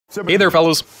Hey there,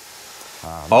 fellows.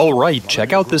 Alright,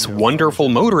 check out this wonderful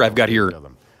motor I've got here.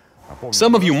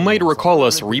 Some of you might recall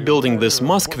us rebuilding this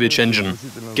Moskvich engine,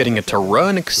 getting it to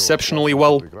run exceptionally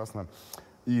well.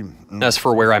 As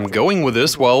for where I'm going with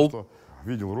this, well,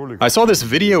 I saw this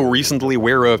video recently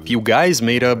where a few guys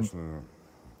made a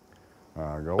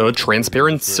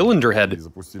transparent cylinder head.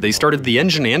 They started the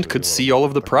engine and could see all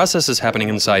of the processes happening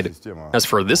inside. As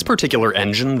for this particular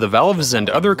engine, the valves and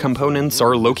other components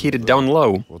are located down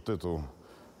low.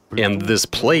 And this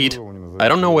plate, I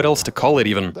don't know what else to call it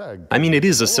even. I mean, it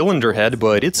is a cylinder head,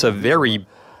 but it's a very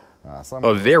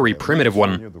primitive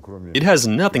one. It has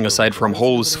nothing aside from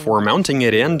holes for mounting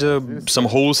it and some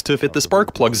holes to fit the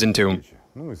spark plugs into.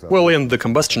 Well, and the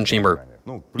combustion chamber.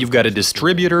 You've got a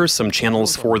distributor, some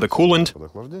channels for the coolant,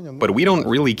 but we don't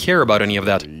really care about any of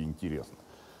that.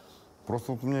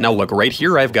 Now look, right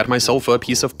here I've got myself a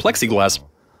piece of plexiglass,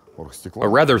 a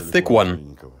rather thick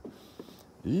one.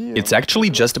 It's actually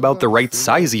just about the right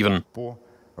size even.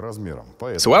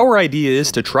 So our idea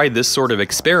is to try this sort of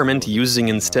experiment using,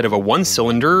 instead of a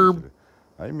one-cylinder,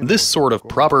 this sort of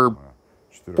proper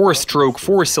 4-stroke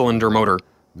 4-cylinder motor.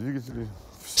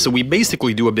 So we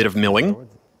basically do a bit of milling,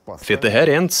 fit the head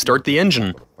and start the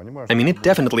engine. I mean, it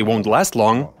definitely won't last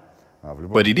long,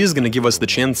 but it is going to give us the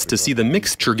chance to see the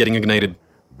mixture getting ignited,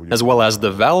 as well as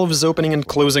the valves opening and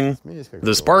closing,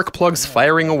 the spark plugs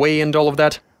firing away and all of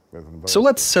that. So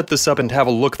let's set this up and have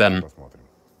a look then.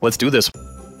 Let's do this.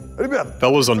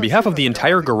 Fellows, on behalf of the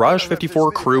entire Garage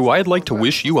 54 crew, I'd like to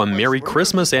wish you a Merry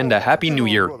Christmas and a Happy New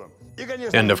Year.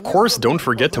 And of course, don't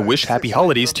forget to wish Happy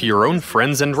Holidays to your own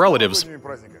friends and relatives.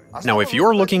 Now, if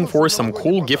you're looking for some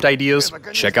cool gift ideas,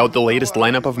 check out the latest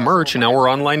lineup of merch in our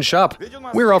online shop.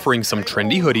 We're offering some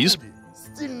trendy hoodies,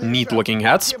 neat-looking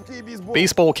hats,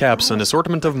 baseball caps, an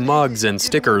assortment of mugs and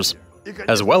stickers,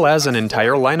 as well as an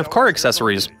entire line of car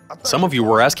accessories. Some of you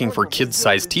were asking for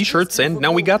kids-sized t-shirts, and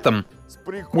now we got them,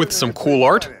 with some cool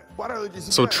art.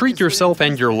 So treat yourself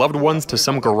and your loved ones to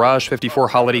some Garage 54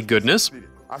 holiday goodness.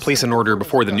 Place an order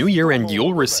before the new year and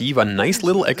you'll receive a nice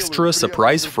little extra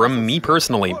surprise from me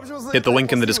personally. Hit the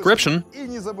link in the description,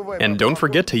 and don't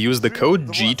forget to use the code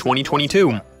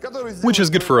G2022, which is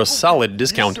good for a solid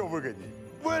discount.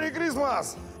 Merry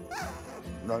Christmas!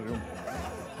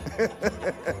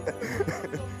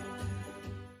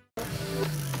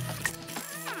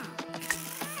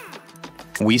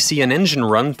 We see an engine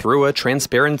run through a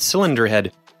transparent cylinder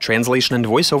head. Translation and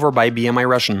voiceover by BMI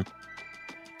Russian.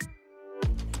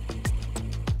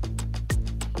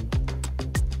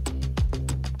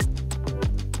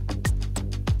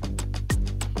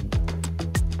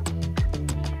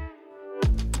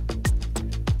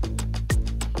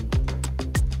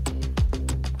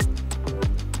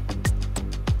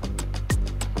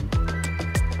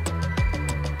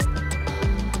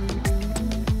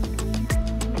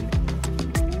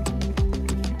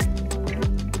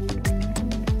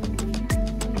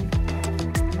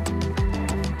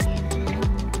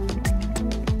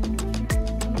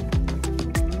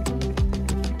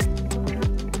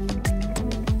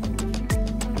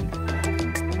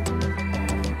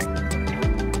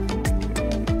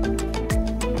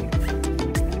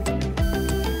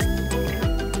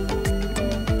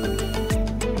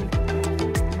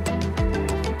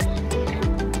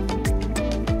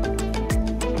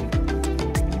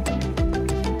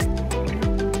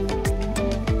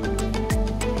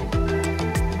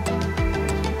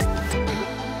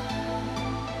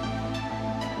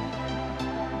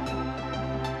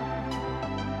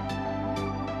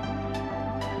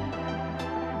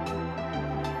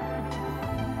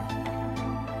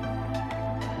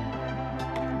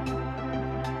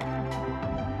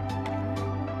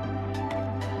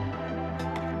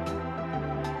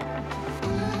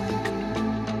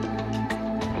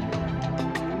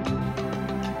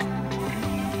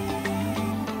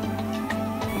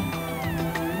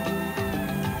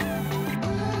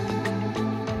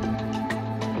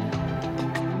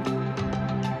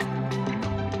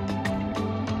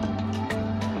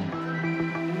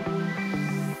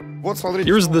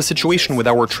 Here's the situation with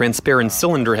our transparent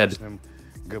cylinder head.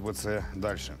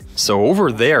 So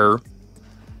over there,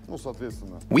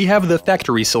 we have the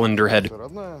factory cylinder head.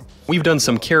 We've done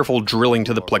some careful drilling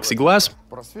to the plexiglass,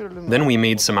 then we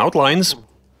made some outlines,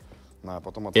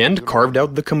 and carved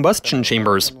out the combustion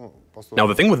chambers. Now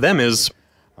the thing with them is,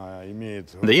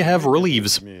 they have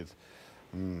reliefs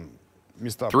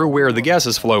through where the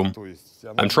gases flow.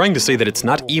 I'm trying to say that it's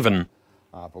not even.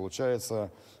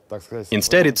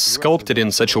 Instead, it's sculpted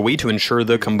in such a way to ensure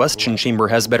the combustion chamber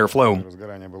has better flow.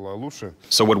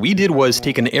 So what we did was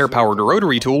take an air-powered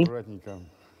rotary tool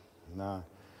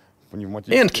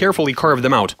and carefully carve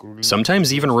them out,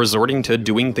 sometimes even resorting to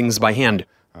doing things by hand.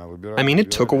 I mean,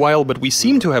 it took a while, but we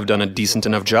seem to have done a decent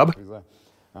enough job.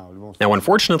 Now,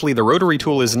 unfortunately, the rotary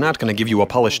tool is not going to give you a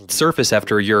polished surface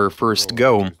after your first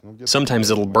go. Sometimes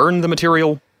it'll burn the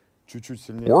material,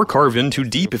 or carve in too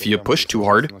deep if you push too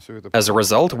hard. As a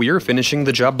result, we are finishing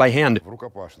the job by hand.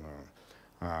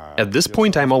 At this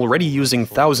point, I'm already using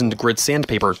 1000 grit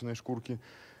sandpaper.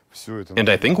 And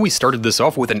I think we started this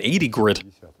off with an 80 grit.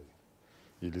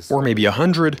 Or maybe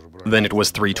 100, then it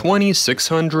was 320,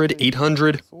 600,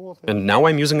 800, and now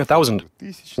I'm using 1000.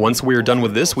 Once we're done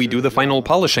with this, we do the final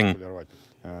polishing.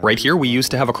 Right here we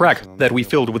used to have a crack that we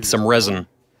filled with some resin.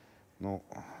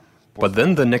 But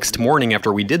then the next morning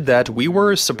after we did that, we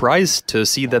were surprised to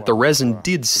see that the resin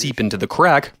did seep into the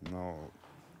crack,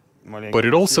 but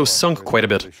it also sunk quite a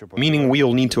bit, meaning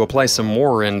we'll need to apply some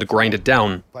more and grind it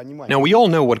down. Now we all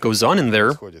know what goes on in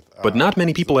there, but not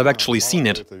many people have actually seen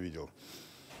it.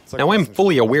 Now I'm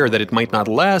fully aware that it might not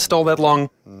last all that long,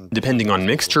 depending on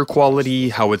mixture quality,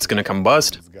 how it's gonna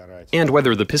combust, and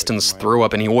whether the pistons throw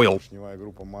up any oil.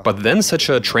 But then such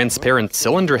a transparent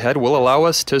cylinder head will allow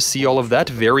us to see all of that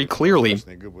very clearly.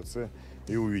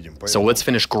 So let's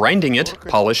finish grinding it,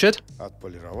 polish it,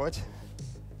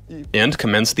 and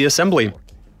commence the assembly.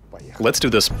 Let's do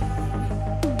this.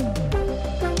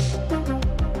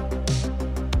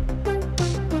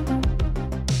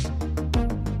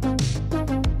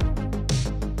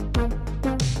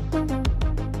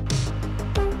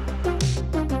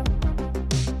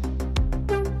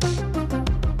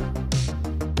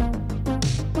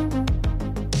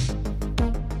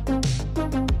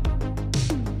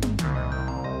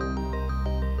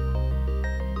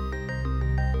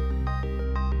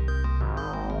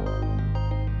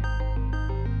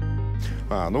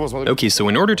 Okay, so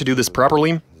in order to do this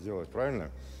properly,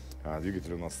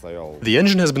 the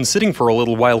engine has been sitting for a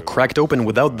little while cracked open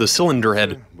without the cylinder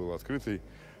head.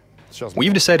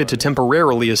 We've decided to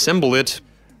temporarily assemble it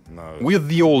with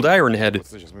the old iron head,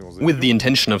 with the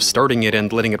intention of starting it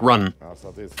and letting it run,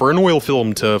 for an oil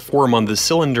film to form on the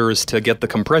cylinders to get the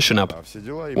compression up.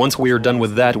 Once we are done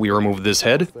with that, we remove this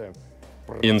head,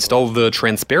 install the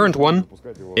transparent one,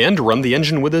 and run the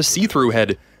engine with a see-through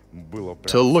head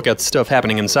to look at stuff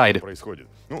happening inside.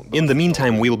 In the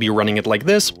meantime, we'll be running it like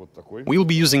this. We'll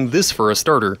be using this for a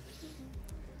starter.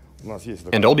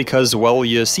 And all because, well,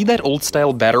 you see that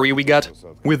old-style battery we got?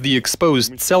 With the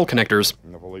exposed cell connectors.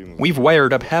 We've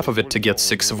wired up half of it to get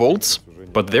 6 volts,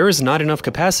 but there is not enough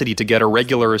capacity to get a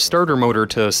regular starter motor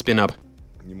to spin up.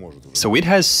 So it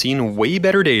has seen way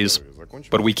better days.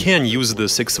 But we can use the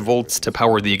 6 volts to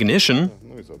power the ignition,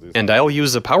 and I'll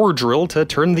use a power drill to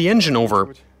turn the engine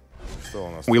over.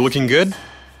 We looking good?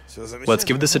 Let's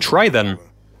give this a try then.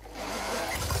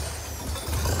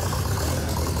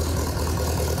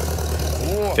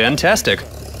 Fantastic.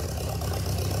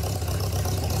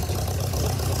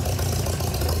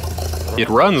 It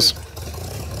runs.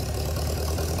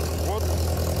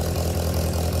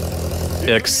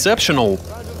 Exceptional.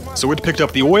 So it picked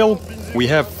up the oil, we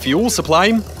have fuel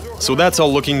supply, so that's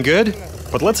all looking good,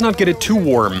 but let's not get it too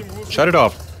warm. Shut it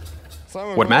off.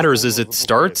 What matters is it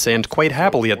starts, and quite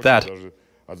happily at that.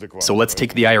 So let's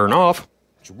take the iron off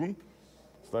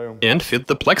and fit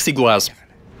the plexiglass.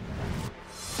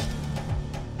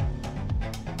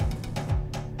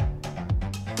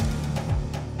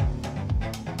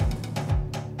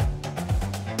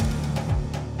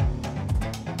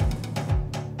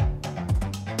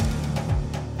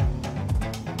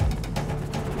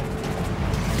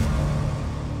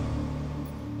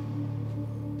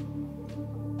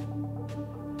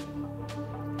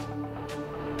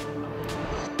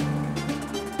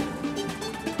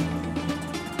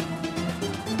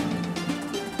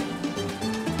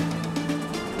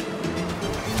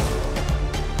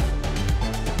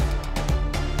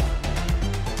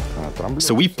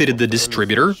 So we fitted the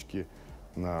distributor.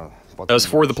 As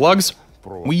for the plugs,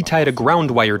 we tied a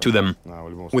ground wire to them,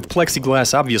 with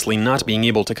plexiglass obviously not being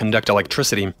able to conduct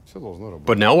electricity.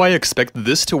 But now I expect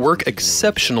this to work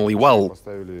exceptionally well.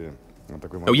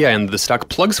 Oh yeah, and the stock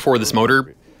plugs for this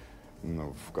motor,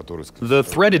 the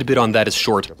threaded bit on that is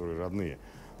short.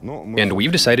 And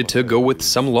we've decided to go with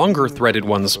some longer threaded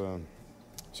ones,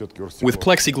 with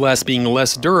plexiglass being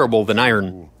less durable than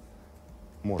iron.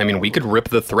 I mean, we could rip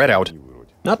the thread out.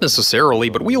 Not necessarily,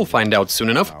 but we'll find out soon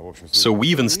enough. So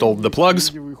we've installed the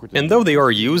plugs, and though they are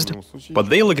used,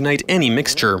 but they'll ignite any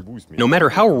mixture, no matter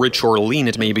how rich or lean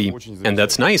it may be. And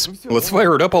that's nice. Let's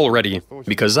fire it up already,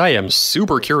 because I am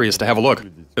super curious to have a look.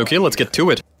 Okay, let's get to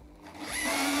it.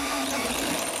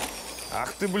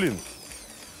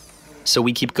 So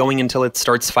we keep going until it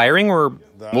starts firing, or...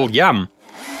 well, yeah.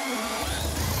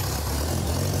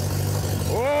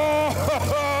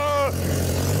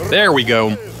 There we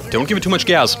go. Don't give it too much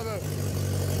gas.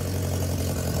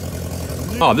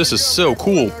 Oh, this is so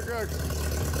cool.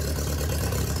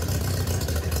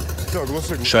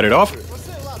 Shut it off.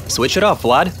 Switch it off,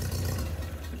 Vlad.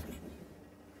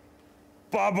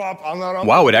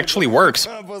 Wow, it actually works.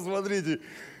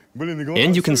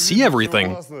 And you can see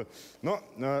everything.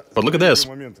 But look at this.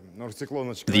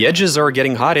 The edges are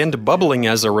getting hot and bubbling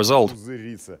as a result.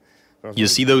 You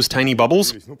see those tiny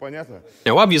bubbles?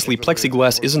 Now obviously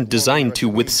plexiglass isn't designed to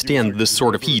withstand this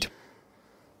sort of heat.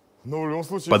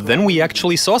 But then we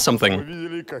actually saw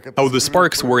something. How the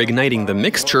sparks were igniting the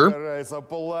mixture,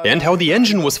 and how the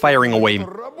engine was firing away.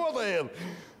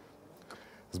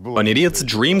 An idiot's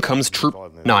dream comes true.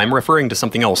 No, I'm referring to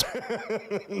something else.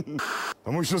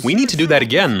 We need to do that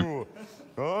again.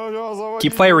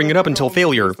 Keep firing it up until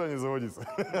failure.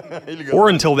 Or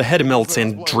until the head melts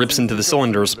and drips into the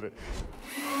cylinders.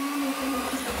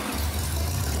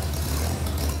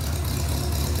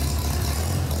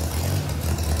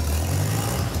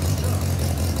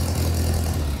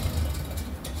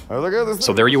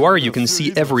 So there you are, you can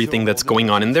see everything that's going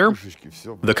on in there.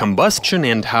 The combustion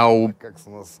and how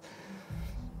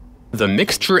the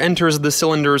mixture enters the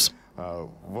cylinders.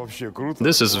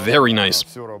 This is very nice.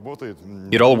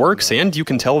 It all works, and you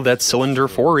can tell that cylinder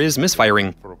 4 is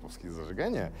misfiring.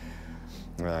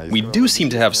 We do seem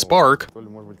to have spark,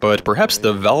 but perhaps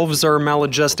the valves are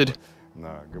maladjusted.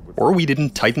 Or we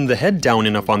didn't tighten the head down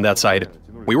enough on that side.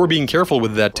 We were being careful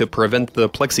with that to prevent the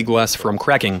plexiglass from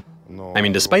cracking. I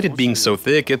mean, despite it being so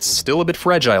thick, it's still a bit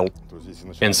fragile.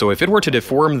 And so if it were to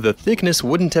deform, the thickness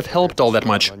wouldn't have helped all that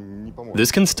much.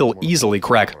 This can still easily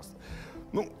crack.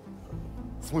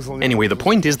 Anyway, the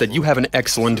point is that you have an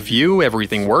excellent view,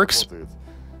 everything works,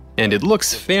 and it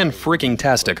looks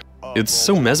fan-freaking-tastic. It's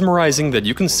so mesmerizing that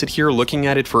you can sit here looking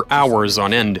at it for hours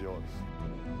on end.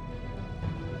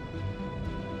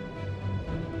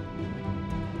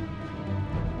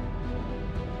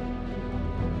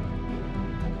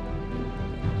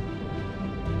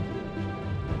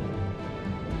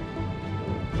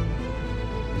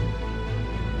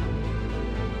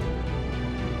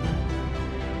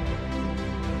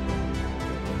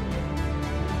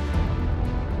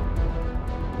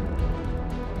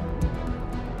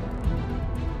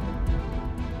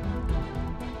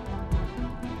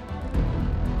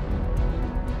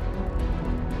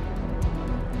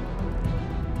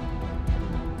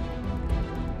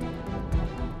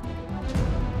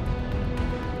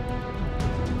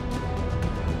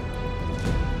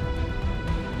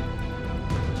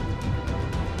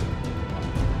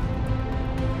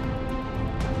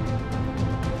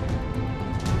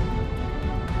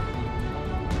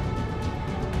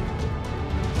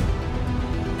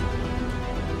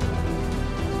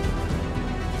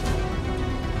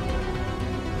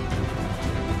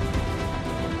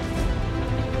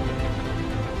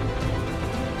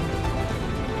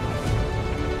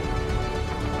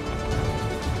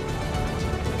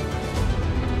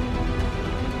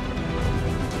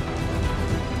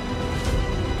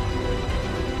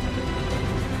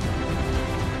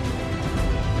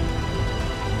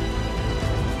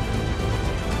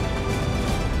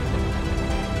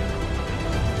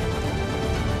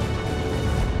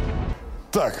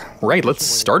 Right, let's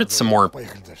start it some more.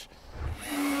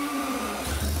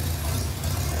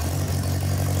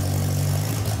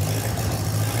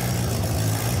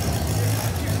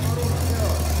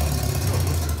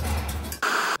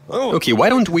 Okay, why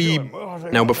don't we...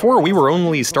 Now, before we were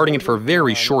only starting it for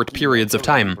very short periods of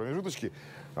time.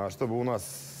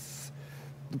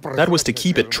 That was to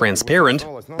keep it transparent,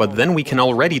 but then we can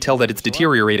already tell that it's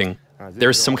deteriorating.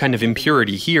 There's some kind of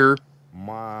impurity here.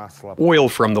 Oil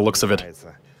from the looks of it.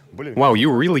 Wow, you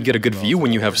really get a good view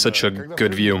when you have such a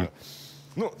good view.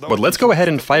 But let's go ahead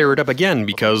and fire it up again,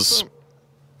 because...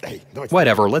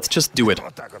 Whatever, let's just do it.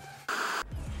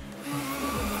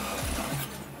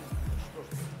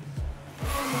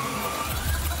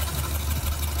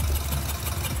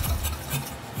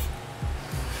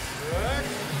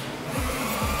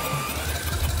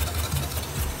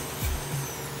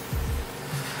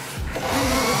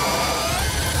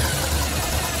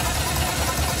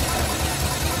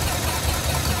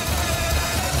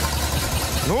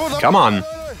 Come on.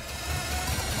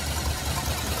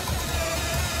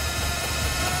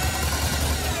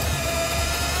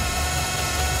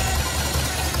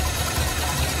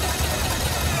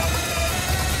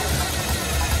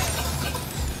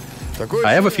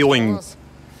 I have a feeling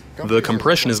the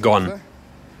compression is gone.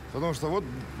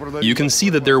 You can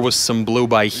see that there was some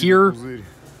blow-by here,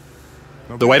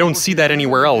 though I don't see that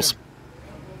anywhere else.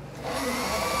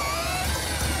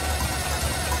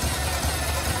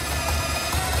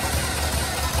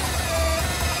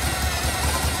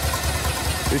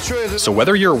 So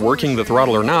whether you're working the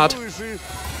throttle or not,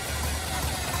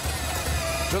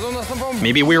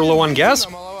 maybe we're low on gas?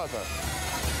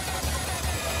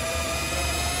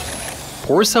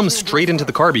 Pour some straight into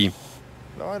the carby.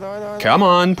 Come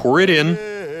on, pour it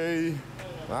in.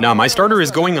 Now my starter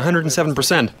is going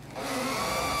 107%.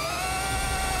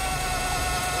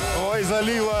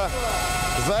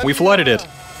 We flooded it.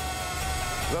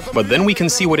 But then we can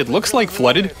see what it looks like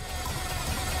flooded.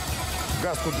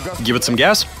 Give it some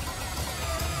gas.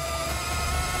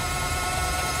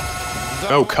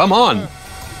 Oh, come on!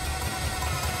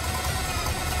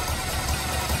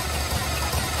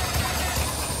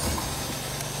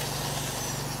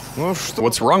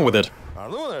 What's wrong with it?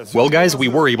 Well, guys, we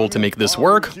were able to make this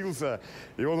work.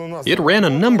 It ran a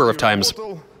number of times.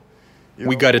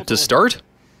 We got it to start,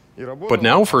 but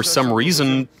now, for some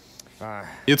reason,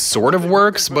 it sort of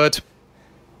works, but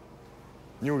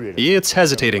it's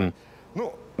hesitating.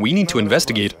 We need to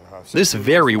investigate. This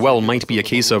very well might be a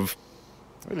case of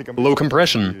low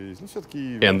compression,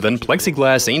 and then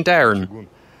plexiglass ain't iron.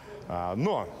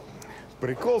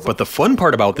 But the fun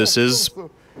part about this is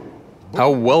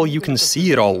how well you can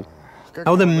see it all,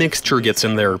 how the mixture gets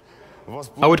in there,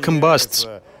 how it combusts.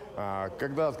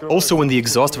 Also, when the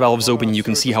exhaust valves open, you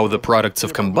can see how the products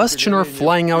of combustion are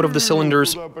flying out of the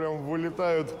cylinders.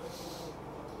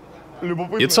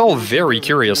 It's all very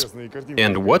curious,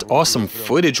 and what awesome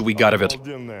footage we got of it.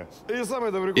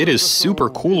 It is super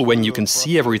cool when you can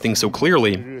see everything so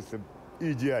clearly.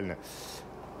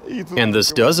 And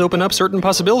this does open up certain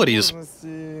possibilities.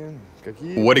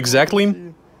 What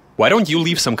exactly? Why don't you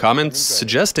leave some comments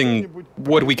suggesting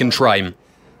what we can try?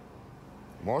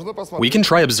 We can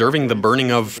try observing the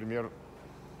burning of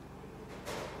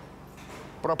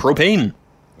propane,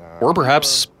 or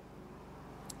perhaps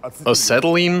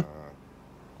acetylene.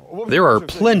 There are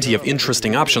plenty of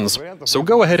interesting options, so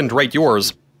go ahead and write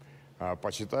yours.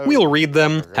 We'll read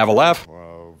them, have a laugh,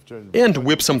 and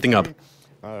whip something up.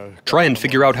 Try and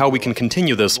figure out how we can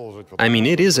continue this. I mean,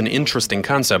 it is an interesting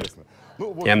concept.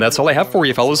 And that's all I have for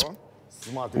you, fellas.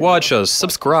 Watch us,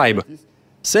 subscribe,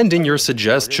 send in your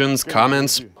suggestions,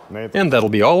 comments, and that'll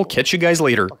be all. Catch you guys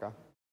later.